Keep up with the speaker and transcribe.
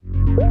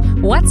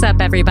What's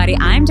up, everybody?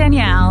 I'm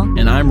Danielle.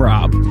 And I'm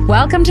Rob.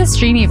 Welcome to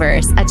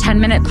Streamyverse, a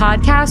 10-minute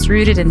podcast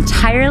rooted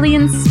entirely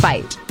in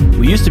spite.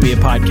 We used to be a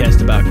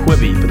podcast about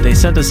Quibi, but they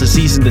sent us a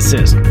cease and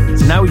desist.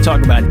 So now we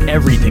talk about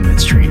everything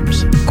that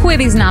streams.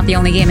 Quibi's not the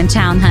only game in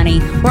town, honey.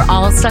 We're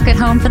all stuck at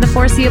home for the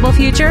foreseeable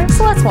future,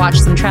 so let's watch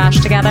some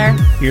trash together.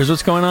 Here's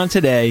what's going on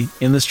today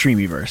in the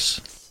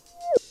Streamyverse.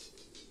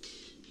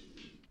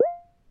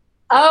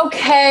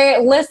 Okay,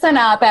 listen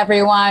up,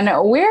 everyone.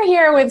 We're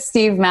here with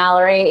Steve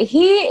Mallory.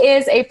 He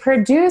is a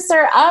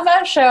producer of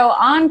a show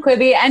on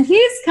Quibi, and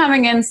he's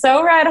coming in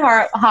so red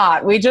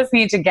hot. We just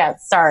need to get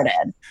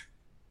started.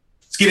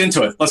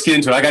 Let's get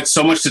into it. I got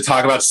so much to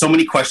talk about, so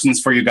many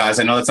questions for you guys.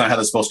 I know that's not how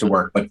that's supposed to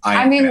work, but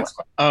oh, great.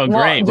 Well,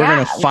 We're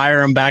going to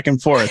fire them back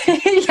and forth.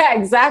 Yeah,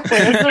 exactly.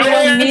 It's a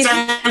real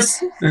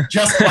meeting.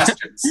 Just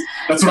questions.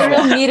 That's what a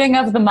real meeting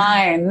of the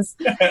minds.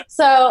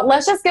 So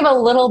let's just give a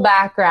little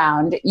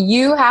background.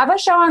 You have a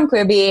show on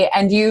Quibi,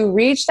 and you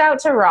reached out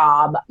to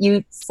Rob.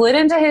 You slid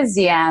into his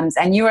DMs,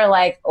 and you were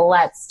like,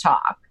 let's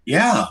talk.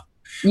 Yeah.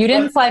 You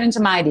didn't slide into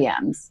my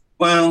DMs.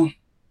 Well...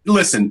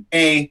 Listen,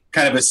 kind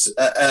of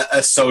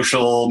a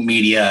social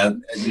media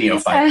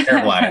neophyte,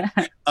 terrible at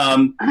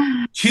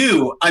it.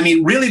 Two, I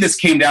mean, really this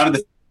came down to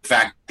the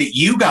fact that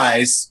you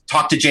guys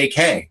talked to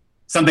JK,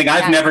 something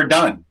I've never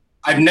done.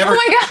 I've never. Oh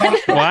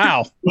my God.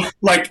 Wow.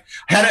 Like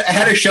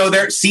had a show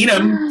there, seen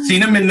him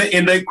in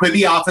the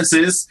Quibi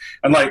offices,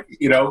 and like,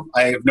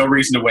 I have no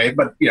reason to wave,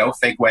 but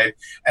fake wave.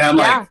 And I'm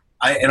like,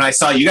 I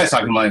saw you guys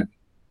talking, I'm like,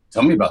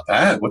 tell me about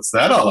that. What's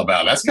that all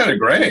about? That's kind of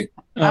great.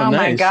 Oh nice.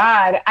 My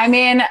God. I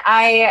mean,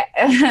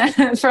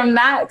 from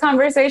that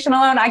conversation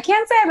alone, I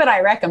can't say that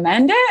I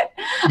recommend it.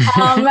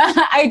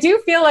 I do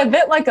feel a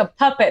bit like a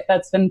puppet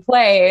that's been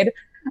played.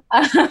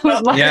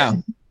 Well, yeah.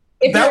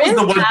 That was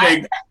the one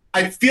thing.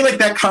 I feel like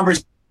that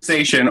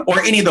conversation,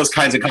 or any of those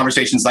kinds of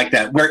conversations like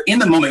that, where in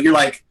the moment you're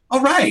like, all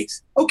right,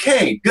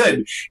 okay,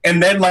 good.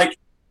 And then like,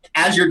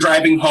 as you're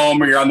driving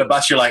home or you're on the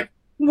bus, you're like,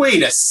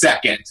 wait a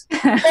second.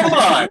 Hold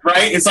on,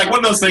 right? It's like one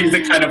of those things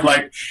that kind of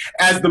like,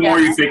 as the more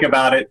you think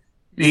about it.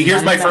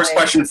 Here's my first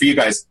question for you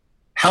guys.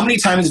 How many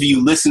times have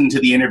you listened to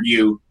the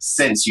interview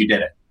since you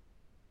did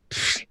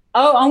it?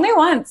 Oh, only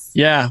once.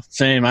 Yeah,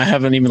 same. I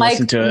haven't even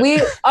listened to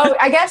it.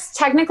 I guess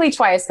technically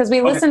twice, because we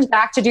listened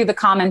back to do the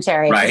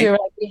commentary. Right. We were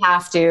like, we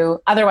have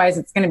to, otherwise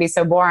it's going to be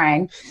so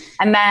boring.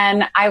 And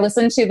then I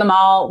listened to them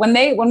all.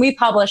 When we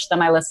published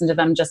them, I listened to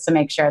them just to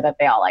make sure that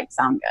they all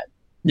sound good.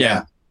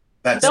 Yeah.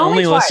 That's the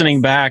only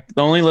listening back.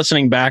 The only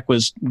listening back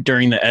was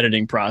during the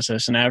editing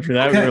process. And after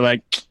that, we were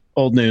like,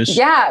 old news.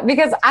 Yeah,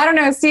 because I don't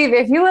know, Steve,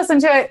 if you listen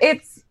to it,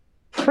 it's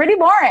pretty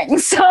boring.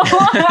 So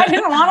I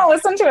didn't want to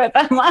listen to it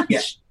that much.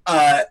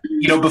 Yeah.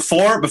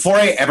 Before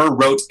I ever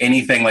wrote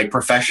anything like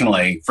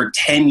professionally, for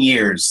 10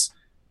 years,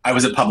 I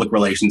was a public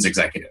relations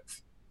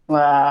executive.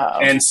 Wow.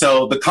 And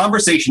so the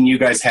conversation you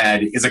guys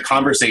had is a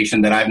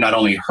conversation that I've not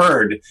only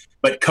heard,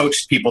 but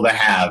coached people to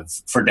have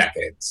for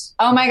decades.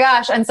 Oh my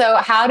gosh. And so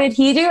how did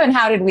he do and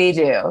how did we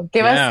do?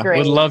 Give us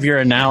grades. Would love your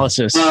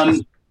analysis.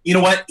 You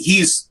know what?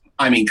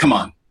 Come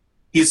on.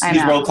 He's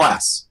world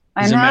class.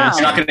 I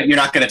know. You're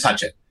not gonna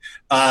touch it.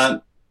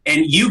 And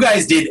you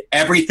guys did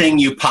everything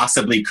you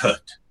possibly could.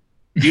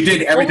 You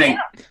did everything.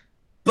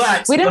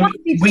 But we didn't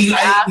we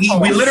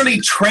literally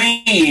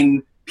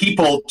train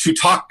people to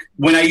talk.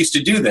 When I used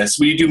to do this,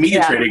 when you do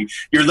media training,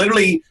 you're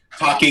literally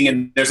talking,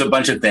 and there's a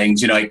bunch of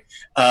things, like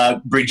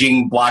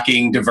bridging,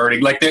 blocking, diverting.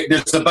 Like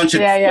there's a bunch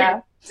of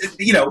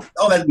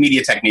all that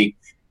media technique,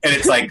 and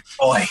it's like,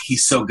 boy,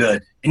 he's so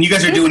good, and you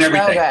guys are doing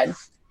everything. So good.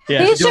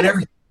 Yeah, he's doing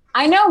everything.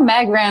 I know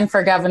Meg ran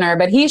for governor,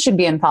 but he should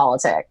be in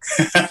politics.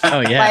 Oh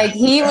yeah, like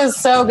he was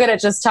so good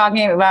at just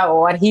talking about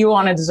what he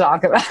wanted to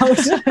talk about.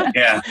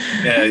 Yeah.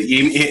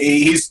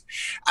 He's.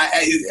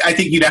 I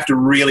think you'd have to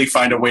really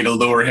find a way to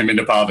lure him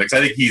into politics. I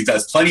think he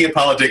does plenty of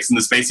politics in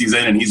the space he's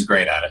in, and he's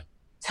great at it.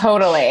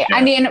 Totally. Yeah.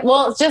 I mean,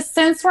 well, just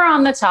since we're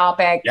on the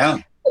topic,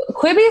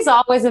 Quibi's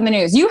always in the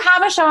news. You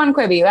have a show on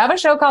Quibi. You have a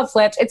show called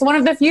Flipped. It's one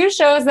of the few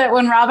shows that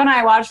when Rob and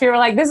I watched, we were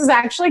like, this is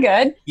actually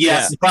good.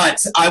 Yes,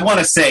 but I want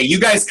to say, you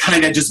guys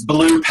kind of just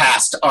blew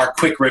past our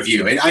quick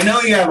review. And I know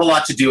you have a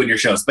lot to do in your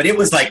shows, but it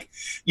was like,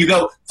 you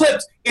go,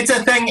 Flipped, it's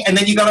a thing, and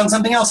then you got on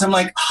something else. I'm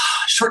like,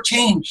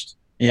 shortchanged.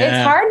 Yeah.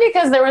 It's hard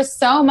because there was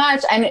so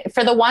much. And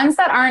for the ones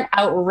that aren't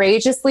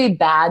outrageously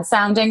bad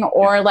sounding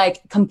or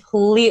like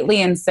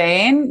completely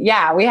insane,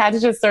 we had to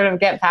just sort of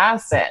get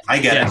past it. I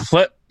get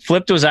it.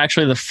 Flipped was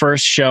actually the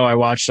first show I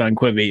watched on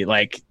Quibi.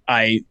 Like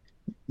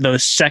the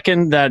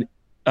second that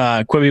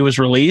Quibi was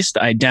released,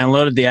 I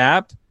downloaded the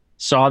app,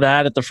 saw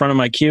that at the front of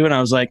my queue, and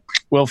I was like,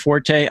 Will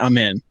Forte, I'm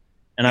in.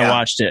 And I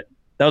watched it.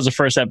 That was the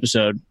first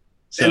episode.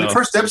 So. And the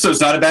first episode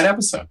is not a bad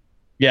episode.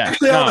 Yeah.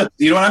 Actually,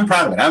 you know what? I'm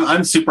proud of it.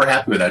 I'm super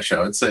happy with that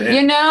show.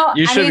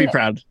 You should be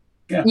proud.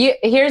 Yeah.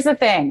 Here's the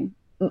thing.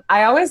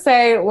 I always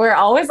say we're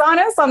always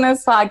honest on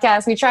this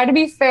podcast. We try to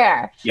be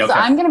fair. Yeah, okay. So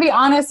I'm going to be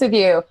honest with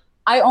you.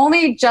 I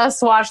only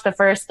just watched the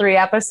first 3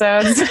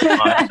 episodes.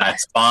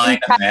 That's fine.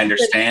 I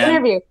understand.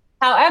 Interview.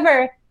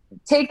 However,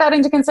 take that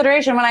into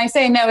consideration when I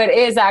say no, it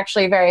is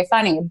actually very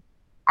funny.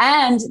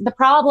 And the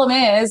problem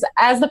is,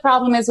 as the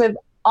problem is with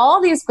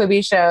all these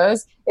Quibi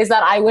shows, is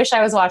that I wish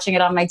I was watching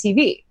it on my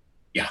TV.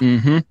 Yeah.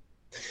 Mm-hmm.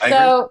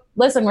 So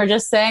listen, we're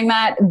just saying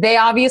that they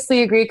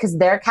obviously agree because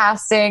they're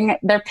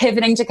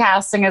pivoting to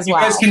casting as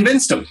well. You guys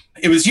convinced them.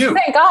 It was you.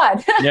 Thank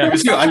God. Yeah. It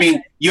was you. I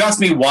mean, you asked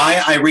me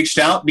why I reached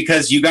out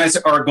because you guys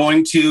are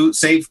going to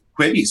save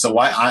Quibi. So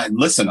I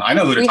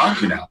know who to talk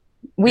to now.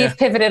 We've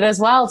pivoted as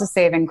well to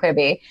saving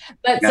Quibi.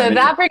 But so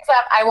that brings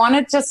up, I want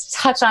to just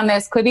touch on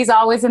this. Quibi's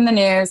always in the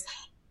news.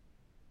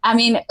 I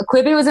mean,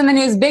 Quibi was in the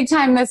news big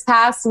time this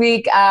past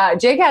week.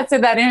 JCat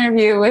did that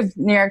interview with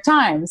New York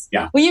Times.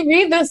 Yeah. When you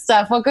read this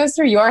stuff, what goes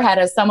through your head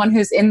as someone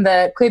who's in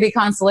the Quibi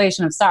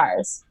constellation of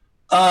stars?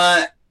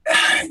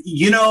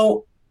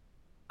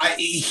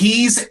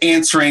 He's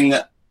answering.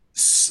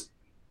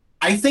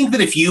 I think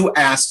that if you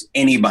asked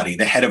anybody,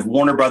 the head of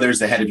Warner Brothers,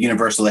 the head of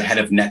Universal, the head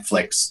of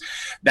Netflix,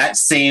 that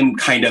same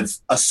kind of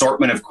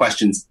assortment of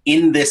questions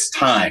in this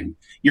time,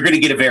 you're going to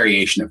get a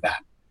variation of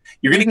that.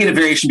 You're going to get a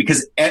variation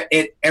because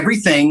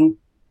everything,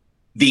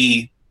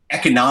 the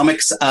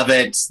economics of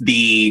it,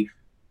 the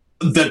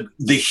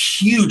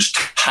huge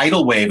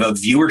tidal wave of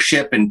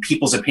viewership and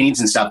people's opinions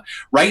and stuff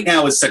right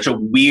now is such a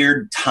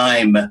weird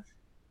time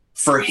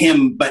for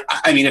him. But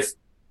I mean, I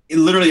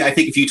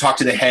think if you talk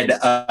to the head,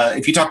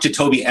 if you talk to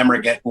Toby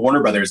Emmerich at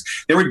Warner Brothers,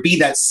 there would be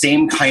that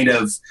same kind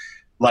of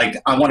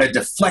like, I want to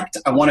deflect.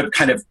 I want to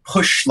kind of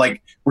push,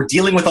 like we're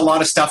dealing with a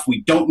lot of stuff. We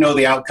don't know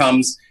the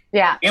outcomes.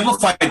 Yeah.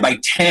 Amplified by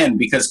 10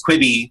 because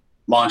Quibi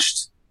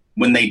launched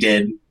when they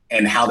did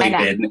and how they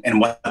did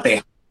and what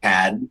they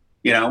had,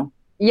 you know?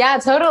 Yeah,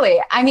 totally.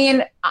 I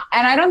mean,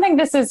 and I don't think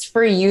this is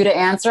for you to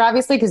answer,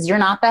 obviously, because you're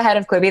not the head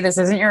of Quibi. This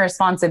isn't your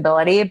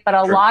responsibility. But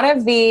a lot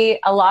of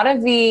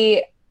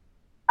the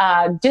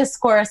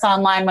discourse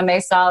online when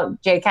they saw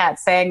JCat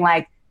saying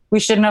like,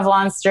 we shouldn't have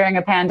launched during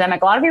a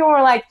pandemic. A lot of people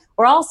were like,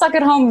 we're all stuck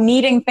at home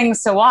needing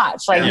things to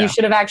watch. Like you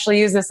should have actually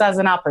used this as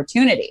an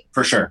opportunity.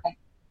 For sure.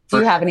 Do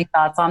you have any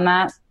thoughts on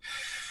that?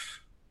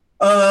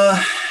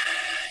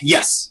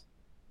 Yes.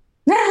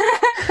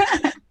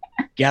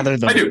 Gather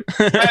them. I do.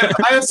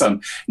 I have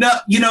some.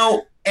 Now, you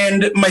know,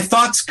 and my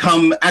thoughts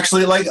come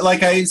actually,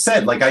 like I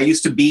said, like I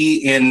used to be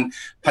in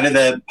kind of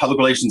the public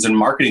relations and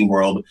marketing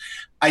world.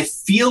 I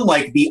feel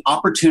like the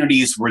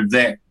opportunities were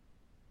there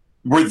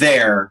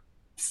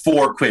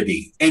for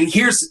Quibi. And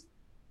here's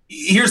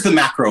the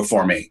macro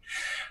for me.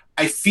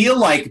 I feel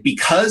like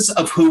because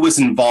of who was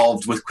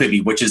involved with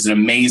Quibi, which is an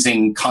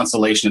amazing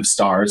constellation of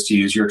stars, to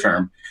use your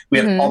term, we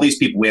have all these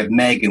people. We have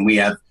Meg and we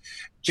have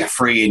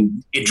Jeffrey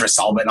and Idris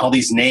Elba and all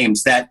these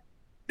names that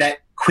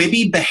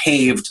Quibi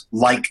behaved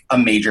like a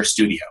major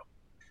studio.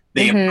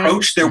 They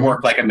approached their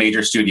work like a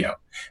major studio.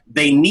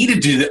 They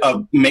needed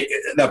to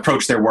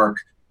approach their work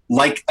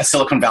like a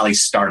Silicon Valley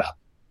startup.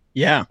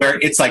 Yeah. Where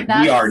it's like,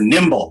 we are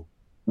nimble.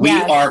 We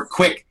are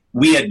quick.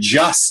 We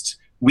adjust.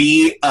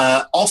 We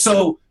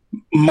also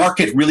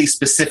market really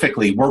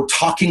specifically. We're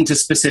talking to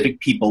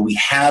specific people. We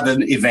have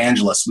an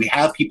evangelist. We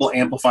have people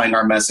amplifying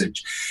our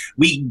message.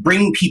 We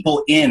bring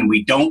people in.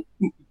 We don't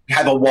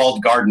have a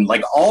walled garden.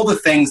 Like all the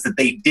things that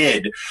they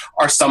did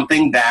are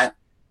something that,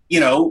 you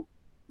know,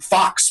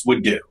 Fox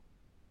would do.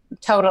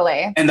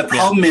 Totally. And the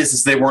problem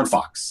is they weren't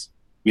Fox.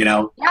 You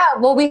know? Yeah,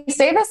 well, we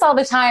say this all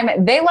the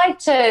time. They like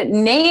to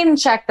name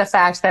check the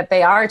fact that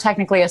they are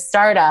technically a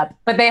startup,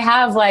 but they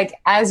have, like,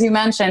 as you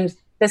mentioned,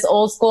 this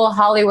old school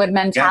Hollywood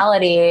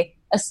mentality,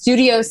 a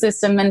studio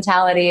system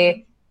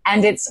mentality,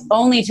 and it's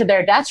only to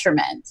their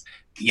detriment.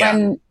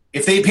 Yeah. I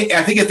think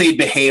if they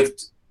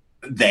behaved,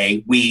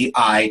 we,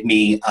 I,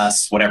 me,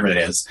 us, whatever it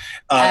is,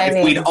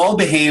 if we'd all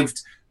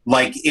behaved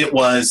like it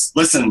was,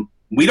 listen,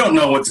 we don't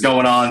know what's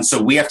going on,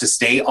 so we have to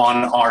stay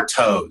on our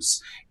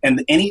toes.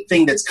 And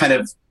anything that's kind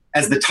of,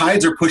 as the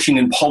tides are pushing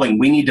and pulling,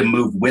 we need to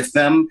move with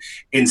them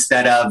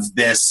instead of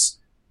this,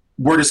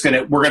 we're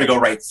going to go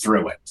right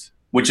through it,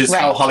 which is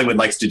how Hollywood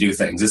likes to do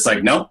things. It's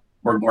like, no,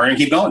 we're going to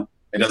keep going.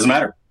 It doesn't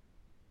matter.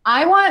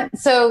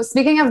 So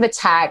speaking of the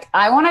tech,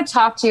 I want to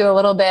talk to you a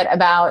little bit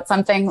about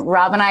something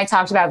Rob and I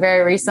talked about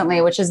very recently,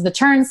 which is the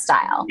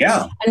turnstile.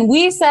 Yeah. And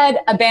we said,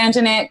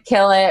 abandon it,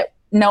 kill it.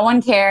 No one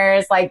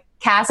cares. Like,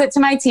 cast it to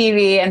my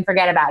TV and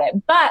forget about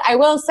it. But I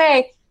will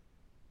say,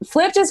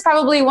 Flipped is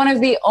probably one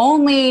of the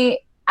only,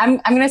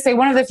 I'm going to say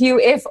one of the few,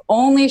 if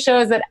only,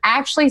 shows that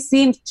actually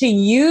seemed to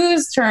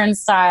use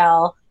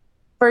Turnstile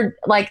for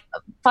like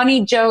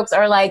funny jokes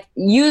or like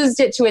used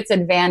it to its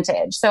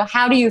advantage. So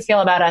how do you feel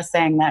about us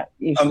saying that?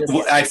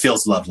 It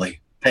feels lovely.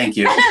 Thank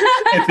you.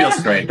 It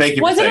feels great. Thank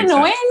you. Was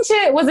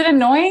it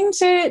annoying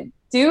to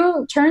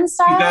do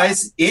Turnstile? You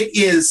guys, it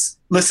is.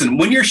 Listen,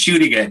 when you're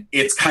shooting it,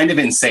 it's kind of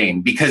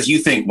insane because you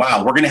think,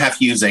 wow, we're going to have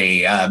to use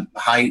a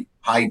high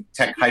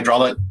tech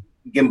hydraulic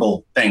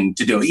gimbal thing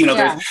to do it. You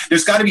know,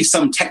 there's got to be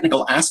some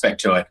technical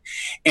aspect to it.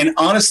 And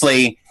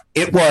honestly,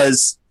 it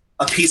was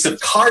a piece of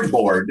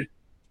cardboard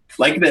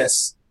like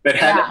this that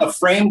had a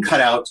frame cut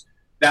out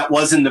that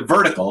was in the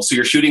vertical. So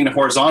you're shooting the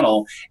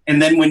horizontal.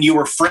 And then when you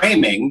were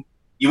framing,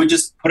 you would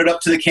just put it up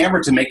to the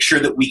camera to make sure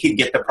that we could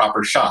get the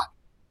proper shot.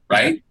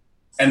 Right.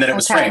 And then it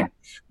was framed.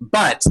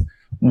 But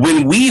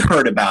When we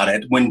heard about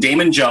it, when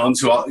Damon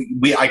Jones,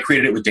 I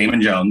created it with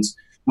Damon Jones,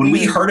 when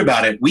we heard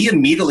about it, we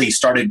immediately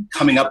started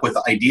coming up with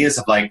ideas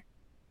of like,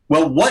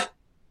 well,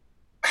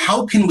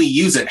 how can we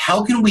use it?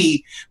 How can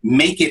we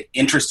make it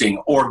interesting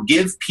or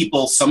give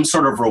people some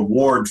sort of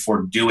reward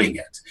for doing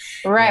it?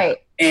 Right.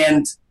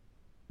 And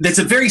that's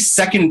a very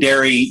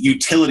secondary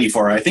utility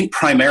for it. I think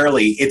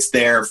primarily it's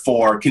there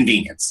for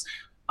convenience.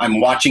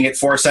 I'm watching it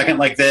for a second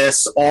like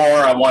this, or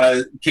I want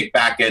to kick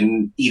back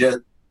and eat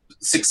a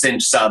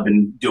 6-inch sub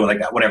and do it like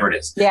that, whatever it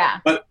is. Yeah.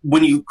 But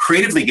when you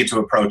creatively get to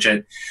approach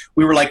it,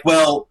 we were like,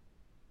 well,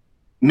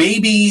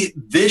 maybe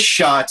this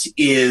shot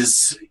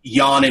is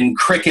Jan and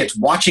Cricket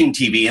watching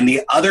TV, and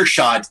the other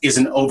shot is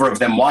an over of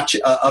them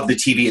of the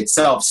TV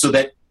itself, so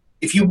that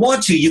if you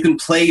want to, you can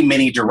play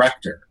mini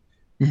director.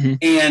 Mm-hmm.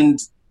 And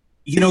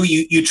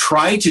you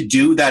try to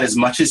do that as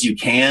much as you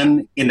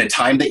can in the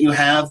time that you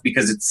have,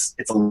 because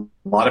it's a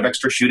lot of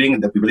extra shooting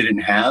that we really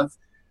didn't have.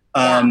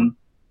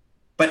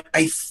 But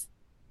I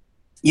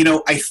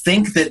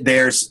think that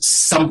there's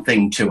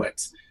something to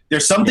it.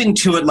 There's something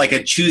to it, like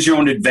a choose your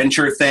own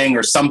adventure thing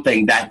or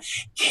something that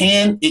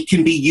can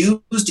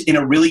be used in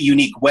a really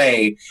unique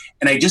way.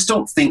 And I just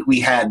don't think we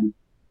had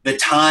the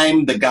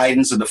time, the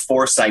guidance, or the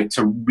foresight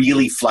to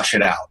really flush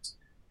it out.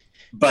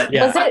 But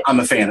I'm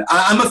a fan.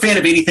 I'm a fan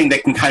of anything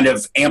that can kind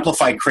of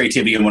amplify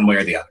creativity in one way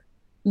or the other.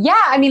 Yeah,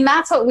 I mean,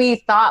 that's what we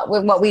thought,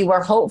 what we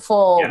were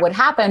hopeful would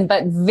happen,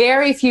 but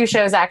very few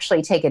shows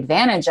actually take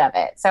advantage of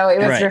it. So it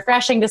was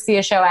refreshing to see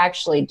a show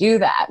actually do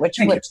that, which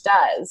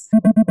does.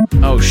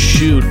 Oh,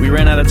 shoot, we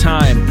ran out of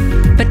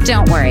time. But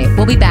don't worry,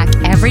 we'll be back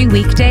every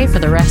weekday for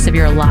the rest of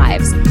your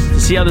lives. To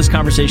see how this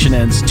conversation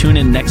ends, tune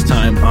in next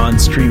time on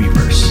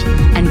Streamyverse.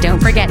 And don't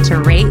forget to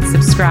rate,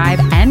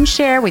 subscribe, and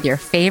share with your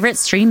favorite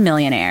Stream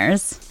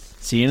Millionaires.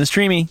 See you in the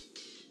Streamy.